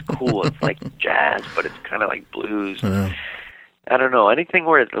 wow, that's cool. It's like jazz, but it's kind of like blues. I don't know, anything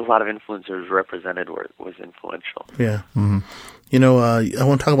where a lot of influencers represented was influential. Yeah. Mm-hmm. You know, I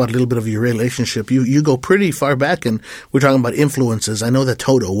want to talk about a little bit of your relationship. You go pretty far back, and we're talking about influences. I know that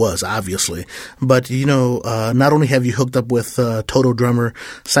Toto was, obviously. But, you know, not only have you hooked up with Toto drummer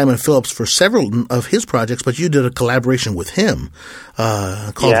Simon Phillips for several of his projects, but you did a collaboration with him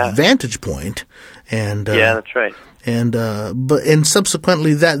called Vantage Point. And, yeah, that's right. And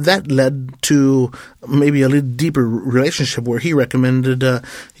subsequently that led to maybe a little deeper relationship where he recommended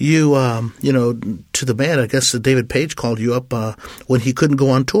you to the band. I guess David Page called you up when he couldn't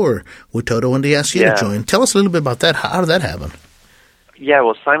go on tour with Toto, and he asked you to join. Tell us a little bit about that. How did that happen? Yeah,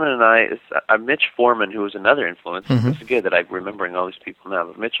 well, Simon and I, Mitch Foreman, who was another influence. It's good that I'm remembering all these people now.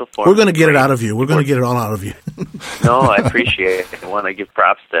 But Mitchell Foreman. We're going to get it out of you. We're going to get it all out of you. No, I appreciate it. I want to give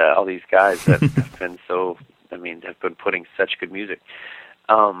props to all these guys that have been have been putting such good music.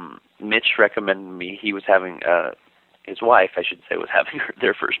 Mitch recommended me. He was having his wife, I should say, was having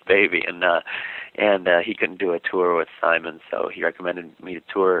their first baby, and he couldn't do a tour with Simon, so he recommended me to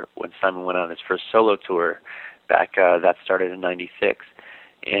tour when Simon went on his first solo tour back. That started in '96,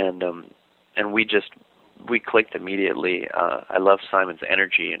 and we clicked immediately. I love Simon's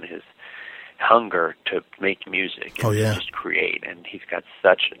energy and his hunger to make music and just create, and he's got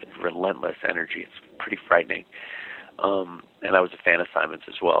such relentless energy. It's pretty frightening. And I was a fan of Simon's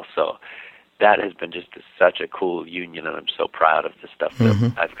as well, so that has been just such a cool union, and I'm so proud of the stuff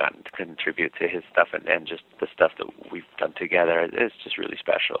that I've gotten to contribute to his stuff and just the stuff that we've done together. It's just really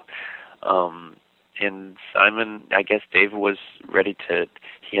special. And Simon, I guess Dave was ready to,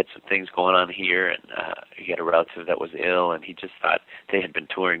 he had some things going on here, and he had a relative that was ill, and he just thought they had been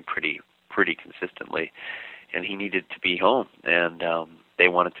touring pretty consistently, and he needed to be home, and they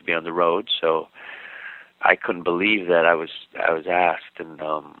wanted to be on the road, so I couldn't believe that I was asked, and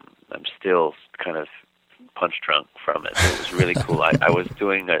I'm still kind of punch drunk from it. It was really cool. I was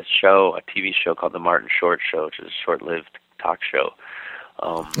doing a TV show called The Martin Short Show, which is a short-lived talk show.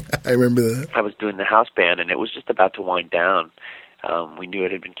 I remember that. I was doing the house band, and it was just about to wind down. We knew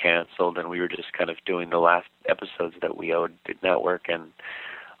it had been canceled, and we were just kind of doing the last episodes that we owed the network, and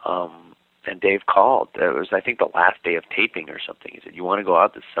Dave called. It was, I think, the last day of taping or something. He said, "You want to go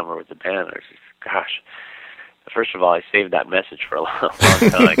out this summer with the band?" I was just, gosh. First of all, I saved that message for a long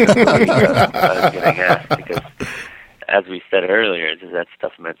time. I couldn't believe I was getting asked, because, as we said earlier, that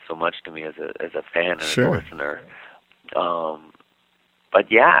stuff meant so much to me as a fan and a listener. But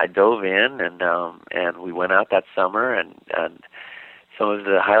yeah, I dove in, and we went out that summer, and some of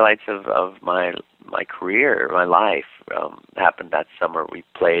the highlights of my career, my life, happened that summer. We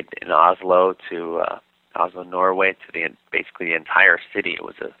played in Oslo, Norway, to basically the entire city. It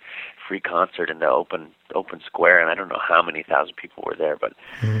was a free concert in the open square, and I don't know how many thousand people were there, but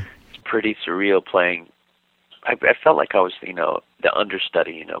it's pretty surreal playing. I felt like I was, the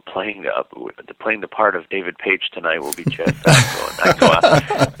understudy, playing the part of David Page tonight will be Jeff Saxo, and I go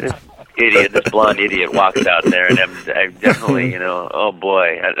out, this blonde idiot walks out there, and I'm definitely, oh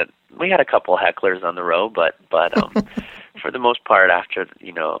boy, we had a couple hecklers on the road, but for the most part, after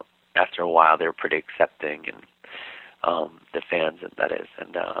a while, they were pretty accepting, and the fans, that is,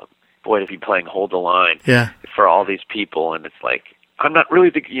 and boy, to be playing Hold the Line for all these people, and it's like, I'm not really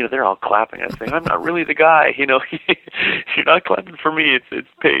they're all clapping and saying, I'm not really the guy, you're not clapping for me, it's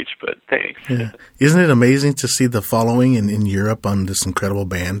Page, but thanks. Yeah. Isn't it amazing to see the following in Europe on this incredible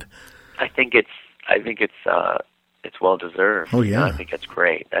band? I think it's well deserved. Oh yeah. I think it's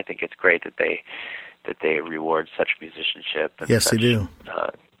great. I think it's great that they reward such musicianship. And yes, they do.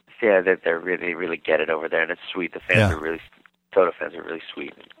 That they really get it over there, and it's sweet. The fans are really, Toto fans are really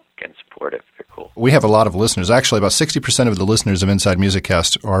sweet and supportive. They're cool. We have a lot of listeners. Actually, about 60% of the listeners of Inside Music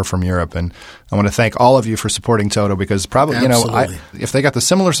Cast are from Europe, and I want to thank all of you for supporting Toto, because probably, if they got the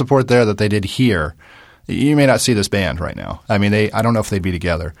similar support there that they did here, you may not see this band right now. I mean, I don't know if they'd be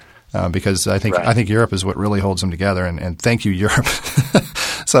together, because I think Europe is what really holds them together, and thank you, Europe.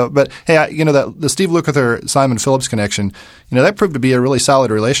 So, but hey, the Steve Lukather Simon Phillips connection, that proved to be a really solid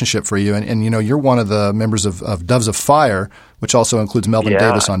relationship for you, and you're one of the members of Doves of Fire, which also includes Melvin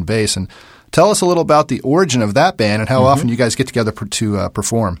Davis on bass. And tell us a little about the origin of that band and how often you guys get together to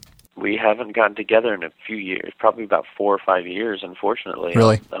perform. We haven't gotten together in a few years, probably about 4 or 5 years, unfortunately.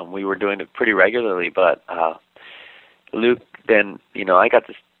 Really? We were doing it pretty regularly, but Luke, then,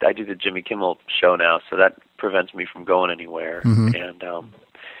 I do the Jimmy Kimmel show now, so that prevents me from going anywhere. And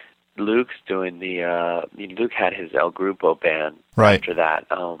Luke's doing Luke had his El Grupo band after that.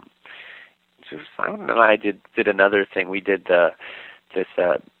 So Simon and I did another thing. We did the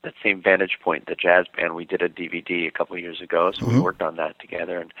that same Vantage Point, the jazz band. We did a DVD a couple of years ago, so we worked on that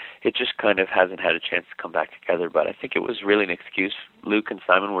together, and it just kind of hasn't had a chance to come back together. But I think it was really an excuse. Luke and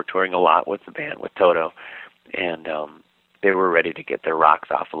Simon were touring a lot with the band, with Toto, and they were ready to get their rocks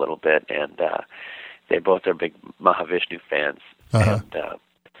off a little bit, and they both are big Mahavishnu fans. And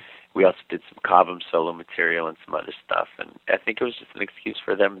we also did some Cobham solo material and some other stuff, and I think it was just an excuse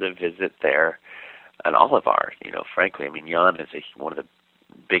for them to visit there. And all of our, frankly, I mean, Jan is one of the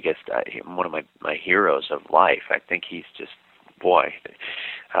biggest, one of my heroes of life. I think he's just, boy,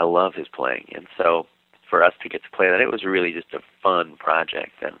 I love his playing. And so for us to get to play that, it was really just a fun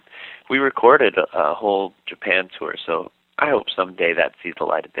project. And we recorded a whole Japan tour, so I hope someday that sees the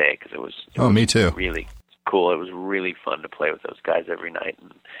light of day, because it was me too. Really cool. It was really fun to play with those guys every night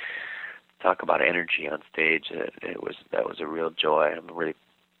and talk about energy on stage. That was a real joy. I'm really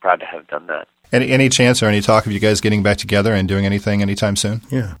proud to have done that. Any chance or any talk of you guys getting back together and doing anything anytime soon?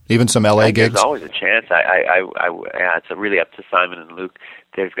 Yeah. Even some LA gigs? There's always a chance. It's really up to Simon and Luke.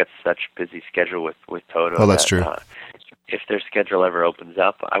 They've got such busy schedule with Toto. Oh, that's true. If their schedule ever opens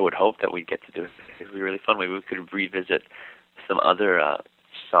up, I would hope that we'd get to do it. It would be really fun. Maybe we could revisit some other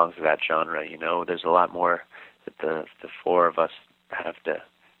songs of that genre. There's a lot more that the four of us have to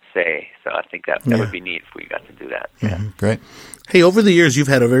say. So I think that would be neat if we got to do that. Mm-hmm. Yeah. Great. Hey, over the years, you've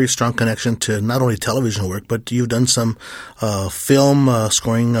had a very strong connection to not only television work, but you've done some film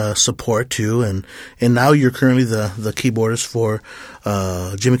scoring support too, and now you're currently the keyboardist for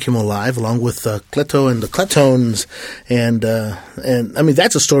Jimmy Kimmel Live, along with Cleto and the Cletones, and I mean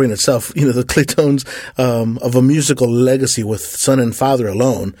that's a story in itself. The Cletones of a musical legacy with son and father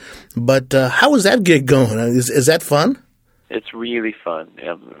alone. But how is that gig going? Is that fun? It's really fun.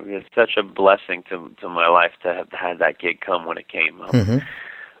 It's such a blessing to my life to have had that gig come when it came.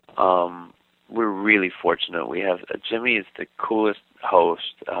 We're really fortunate. We have Jimmy is the coolest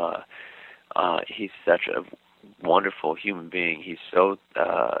host. He's such a wonderful human being. He's so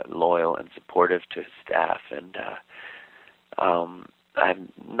loyal and supportive to his staff, and I have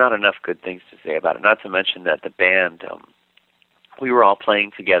not enough good things to say about it. Not to mention that the band, we were all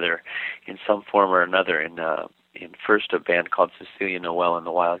playing together in some form or another in first a band called Cecilia Noel and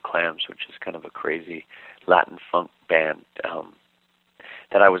the Wild Clams, which is kind of a crazy Latin funk band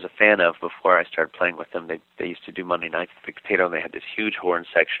that I was a fan of before I started playing with them. They used to do Monday nights at the Big Potato, and they had this huge horn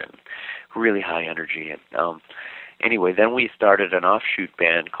section, really high energy. And anyway, then we started an offshoot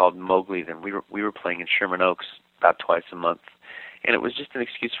band called Mowgli, and we were playing in Sherman Oaks about twice a month. And it was just an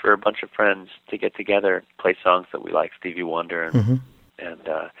excuse for a bunch of friends to get together, play songs that we like, Stevie Wonder and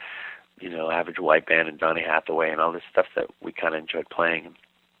Average White Band and Donny Hathaway and all this stuff that we kind of enjoyed playing.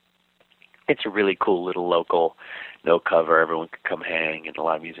 It's a really cool little local, no cover. Everyone could come hang, and a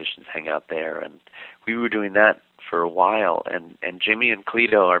lot of musicians hang out there. And we were doing that for a while. And Jimmy and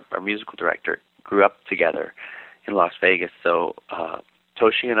Cleto, our musical director, grew up together in Las Vegas. So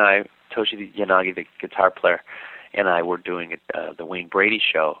Toshi Yanagi, the guitar player, and I were doing the Wayne Brady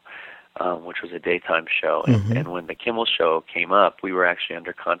show, which was a daytime show. And when the Kimmel show came up, we were actually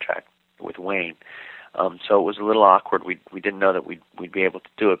under contract with Wayne. So it was a little awkward. We didn't know that we'd be able to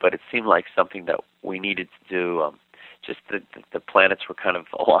do it, but it seemed like something that we needed to do. Just the planets were kind of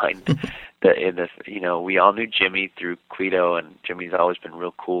aligned. We all knew Jimmy through Cleto, and Jimmy's always been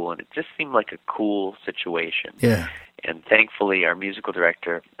real cool, and it just seemed like a cool situation. Yeah. And thankfully, our musical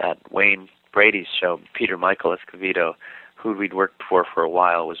director at Wayne Brady's show, Peter Michael Escovedo, who we'd worked for a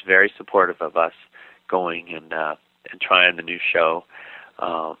while, was very supportive of us going and trying the new show.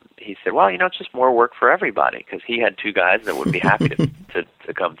 He said, well, it's just more work for everybody, because he had two guys that would be happy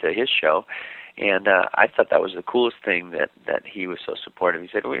to come to his show. And I thought that was the coolest thing that he was so supportive. He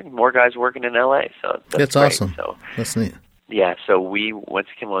said, we need more guys working in L.A., so that's great. Awesome. So, that's neat. Yeah, so we went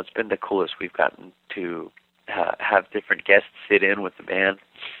to Kimmel. It's been the coolest. We've gotten to have different guests sit in with the band,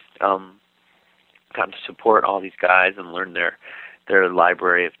 gotten to support all these guys and learn their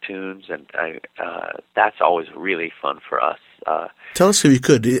library of tunes, and that's always really fun for us. Tell us, if you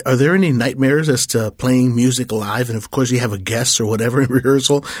could, are there any nightmares as to playing music live? And of course, you have a guest or whatever in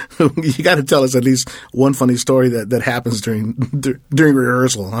rehearsal. You got to tell us at least one funny story that happens during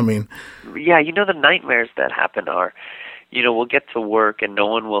rehearsal. I mean, yeah, the nightmares that happen are, we'll get to work and no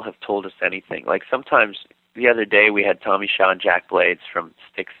one will have told us anything. Like sometimes, the other day we had Tommy Shaw and Jack Blades from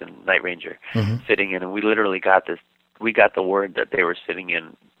Styx and Night Ranger sitting in, and we literally got the word that they were sitting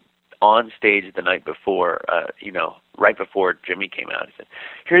in on stage the night before, right before Jimmy came out. He said,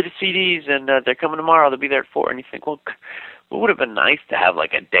 here are the CDs, and they're coming tomorrow. They'll be there at 4. And you think, well, it would have been nice to have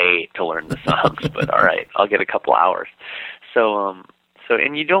like a day to learn the songs, but all right, I'll get a couple hours. So So,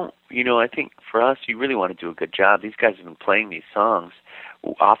 and you don't, I think for us, you really want to do a good job. These guys have been playing these songs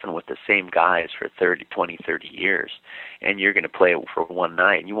often with the same guys for 20, 30 years, and you're going to play it for one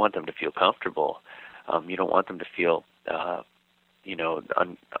night, and you want them to feel comfortable. You don't want them to feel,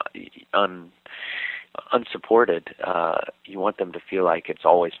 unsupported. You want them to feel like it's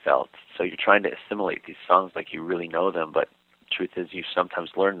always felt. So you're trying to assimilate these songs like you really know them, but the truth is you sometimes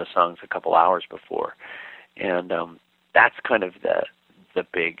learn the songs a couple hours before. And that's kind of the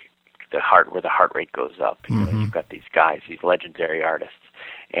heart, where the heart rate goes up. You've got these guys, these legendary artists,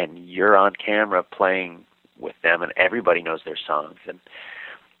 and you're on camera playing with them, and everybody knows their songs. And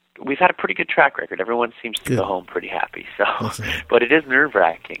we've had a pretty good track record. Everyone seems to go home pretty happy. So, but it is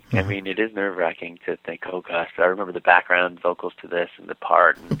nerve-wracking. I mean, it is nerve-wracking to think, oh gosh, I remember the background vocals to this and the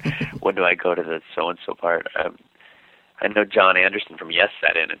part, and when do I go to the so-and-so part? I know John Anderson from Yes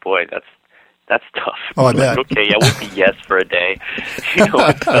sat in, and boy, that's tough. Oh, I bet. Okay, yeah, we'll be Yes for a day.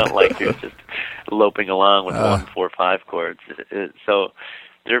 It's not like you're just loping along with 1, 4, 5 chords. So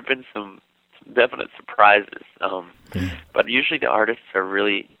there have been some definite surprises. But usually the artists are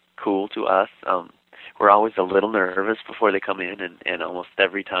really cool to us. We're always a little nervous before they come in, and almost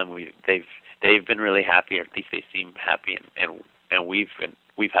every time they've been really happy, or at least they seem happy, and we've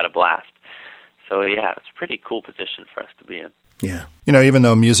had a blast. So yeah, it's a pretty cool position for us to be in. Yeah. Even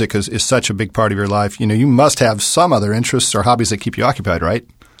though music is such a big part of your life, you must have some other interests or hobbies that keep you occupied, right?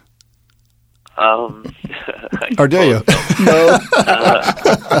 Or do you? No.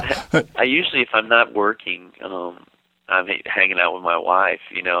 I usually, if I'm not working, I'm hanging out with my wife.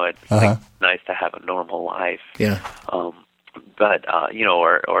 It's like nice to have a normal life. Yeah. But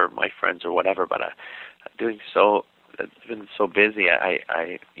or my friends or whatever. But doing so, it's been so busy.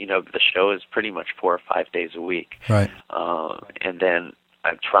 The show is pretty much 4 or 5 days a week. Right. And then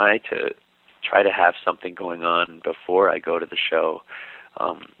I try to have something going on before I go to the show.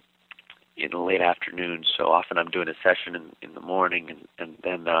 In the late afternoon, so often I'm doing a session in the morning, and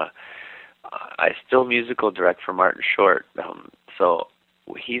then I still musical direct for Martin Short. So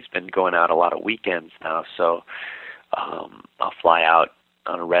he's been going out a lot of weekends now, so I'll fly out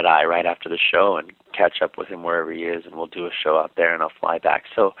on a red eye right after the show and catch up with him wherever he is, and we'll do a show out there, and I'll fly back.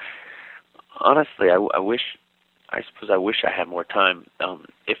 So honestly, I suppose I wish I had more time.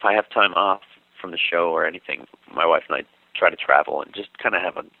 If I have time off from the show or anything, my wife and I try to travel and just kind of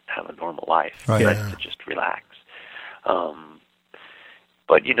have a normal life, right? To just relax.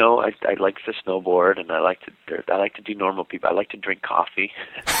 But I like to snowboard, and I like to do normal people. I like to drink coffee.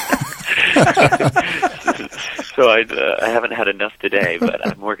 So I haven't had enough today, but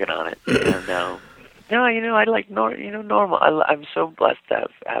I'm working on it. And I like normal. I'm so blessed to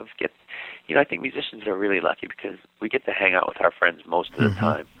have I think musicians are really lucky because we get to hang out with our friends most of the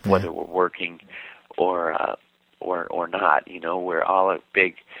time, whether we're working or not. We're all a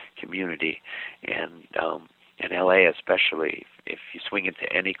big community, and in LA especially, if you swing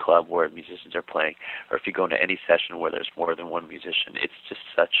into any club where musicians are playing, or if you go into any session where there's more than one musician, it's just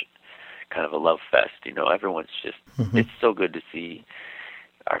such kind of a love fest. Everyone's just, it's so good to see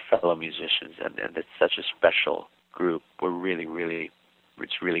our fellow musicians, and it's such a special group. We're really,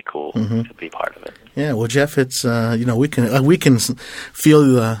 it's really cool to be part of it. Yeah, well, Jeff, it's we can feel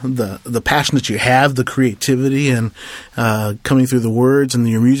the passion that you have, the creativity, and coming through the words and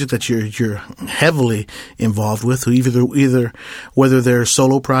your music that you're heavily involved with, either whether they're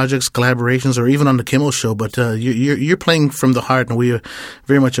solo projects, collaborations, or even on the Kimmel Show. But you're playing from the heart, and we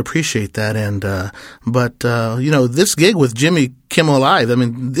very much appreciate that. And but this gig with Jimmy Kimmel Live, I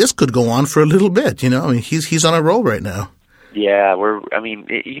mean, this could go on for a little bit. He's on a roll right now. Yeah,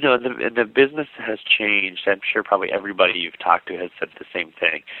 the business has changed. I'm sure probably everybody you've talked to has said the same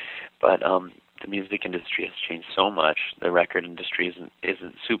thing. But the music industry has changed so much. The record industry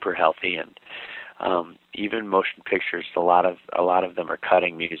isn't super healthy, and even motion pictures, a lot of them are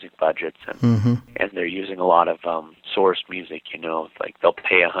cutting music budgets, and they're using a lot of source music. Like they'll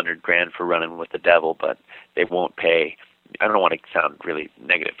pay $100,000 for Running with the Devil, but they won't pay. I don't want to sound really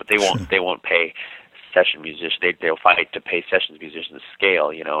negative, but they won't pay session musicians. They'll fight to pay sessions musicians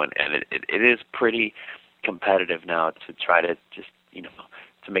scale, and it is pretty competitive now to try to just,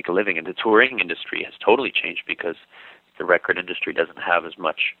 to make a living. And the touring industry has totally changed because the record industry doesn't have as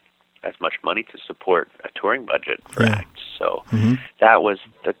much money to support a touring budget for acts. So that was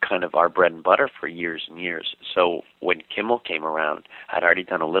the kind of our bread and butter for years and years. So when Kimmel came around, I'd already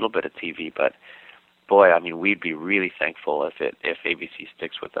done a little bit of TV, but boy, I mean, we'd be really thankful if ABC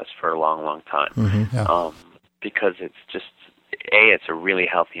sticks with us for a long, long time, because it's just it's a really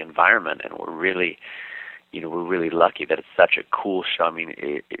healthy environment, and we're really, we're really lucky that it's such a cool show. I mean,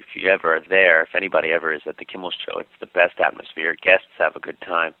 if you ever are there, if anybody ever is at the Kimmel Show, it's the best atmosphere. Guests have a good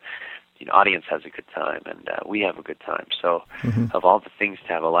time. Audience has a good time, and we have a good time. So of all the things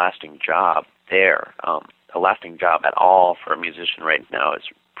to have a lasting job there, a lasting job at all for a musician right now is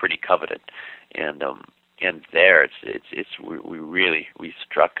pretty coveted. And there, we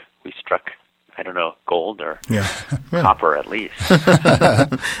struck, I don't know, gold or copper at least.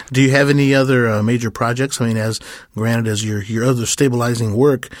 Do you have any other major projects? I mean, as granted as your other stabilizing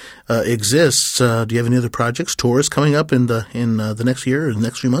work exists, do you have any other projects, tours coming up in the next year or the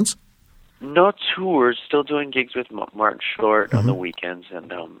next few months? No tours. Still doing gigs with Martin Short on the weekends,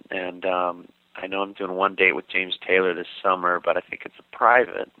 and I know I'm doing one date with James Taylor this summer, but I think it's a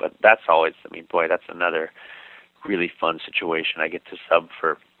private. But that's always, that's another really fun situation. I get to sub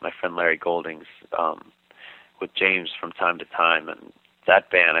for my friend Larry Goldings with James from time to time, and that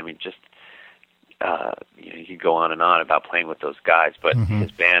band, you could go on and on about playing with those guys, but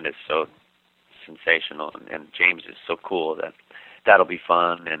his band is so sensational, and James is so cool that'll be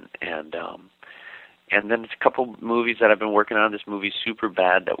fun, and then it's a couple movies that I've been working on. This movie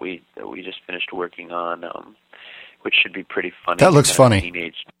Superbad that we just finished working on, which should be pretty funny. That looks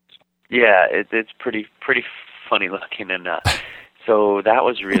funny. Yeah, it's pretty funny looking, and so that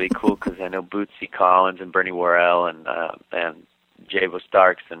was really cool because I know Bootsy Collins and Bernie Worrell and Jabo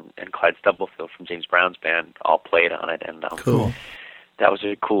Starks and Clyde Stubblefield from James Brown's band all played on it, and cool. That was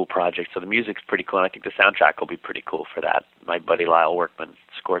a cool project. So the music's pretty cool, and I think the soundtrack will be pretty cool for that. My buddy Lyle Workman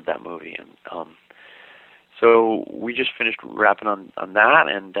scored that movie, and so we just finished wrapping on that,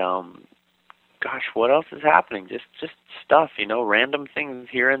 and gosh, what else is happening? Just stuff, random things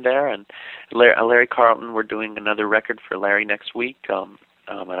here and there. And Larry Carlton, we're doing another record for Larry next week, and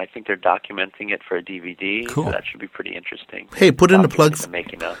I think they're documenting it for a DVD. Cool. So that should be pretty interesting. Hey, put in a plug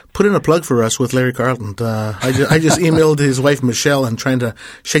for us with Larry Carlton. I just emailed his wife Michelle and trying to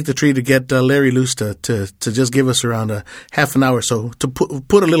shake the tree to get Larry loose to just give us around a half an hour. So to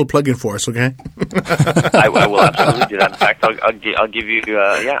put a little plug in for us, okay? I will absolutely do that. In fact, I'll give you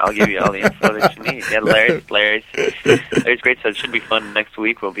all the info that you need. Yeah, Larry's great. So it should be fun next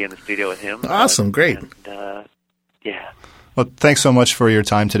week. We'll be in the studio with him. Awesome, great. And, yeah. Well, thanks so much for your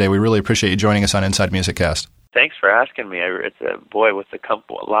time today. We really appreciate you joining us on Inside Music Cast. Thanks for asking me. It's with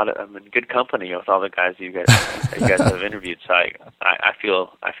I'm in good company with all the guys you guys have interviewed. So I feel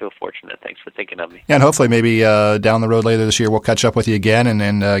fortunate. Thanks for thinking of me. Yeah, and hopefully maybe down the road later this year we'll catch up with you again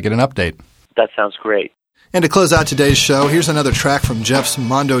and get an update. That sounds great. And to close out today's show, here's another track from Jeff's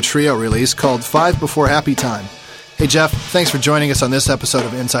Mondo Trio release called 5 Before Happy Time. Hey Jeff, thanks for joining us on this episode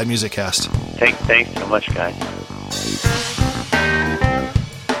of Inside Music Cast. Thanks so much, guys.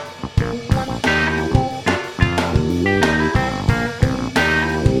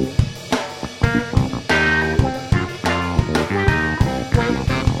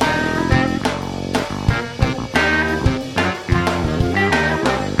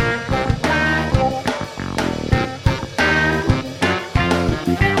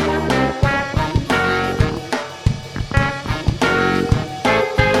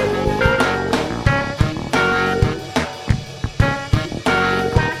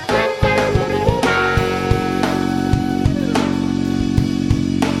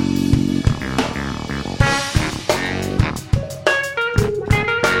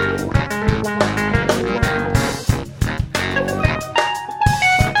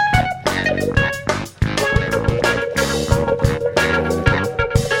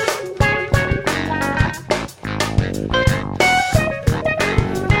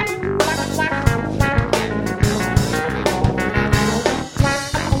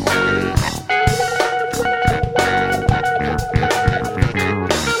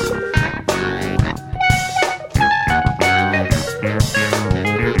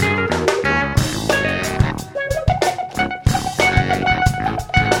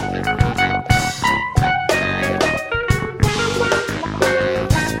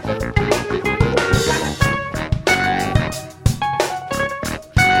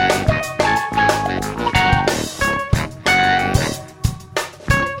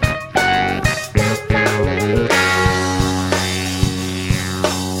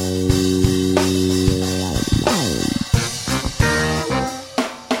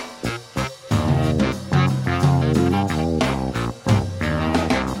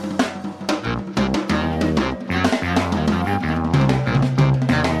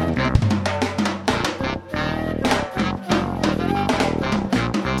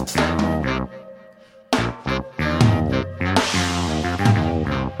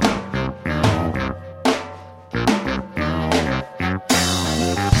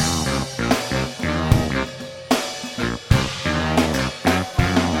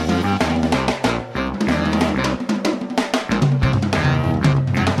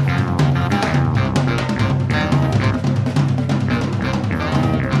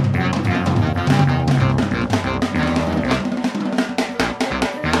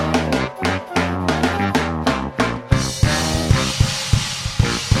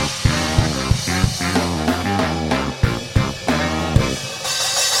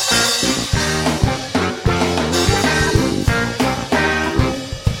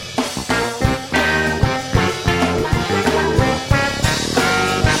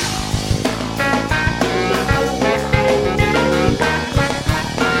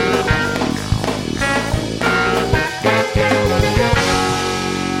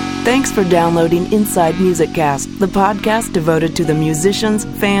 Thanks for downloading Inside Music Cast, the podcast devoted to the musicians,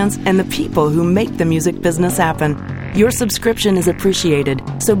 fans, and the people who make the music business happen. Your subscription is appreciated,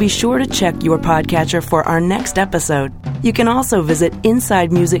 so be sure to check your podcatcher for our next episode. You can also visit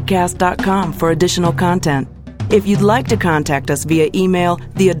InsideMusicCast.com for additional content. If you'd like to contact us via email,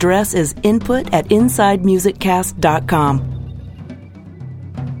 the address is input@InsideMusicCast.com.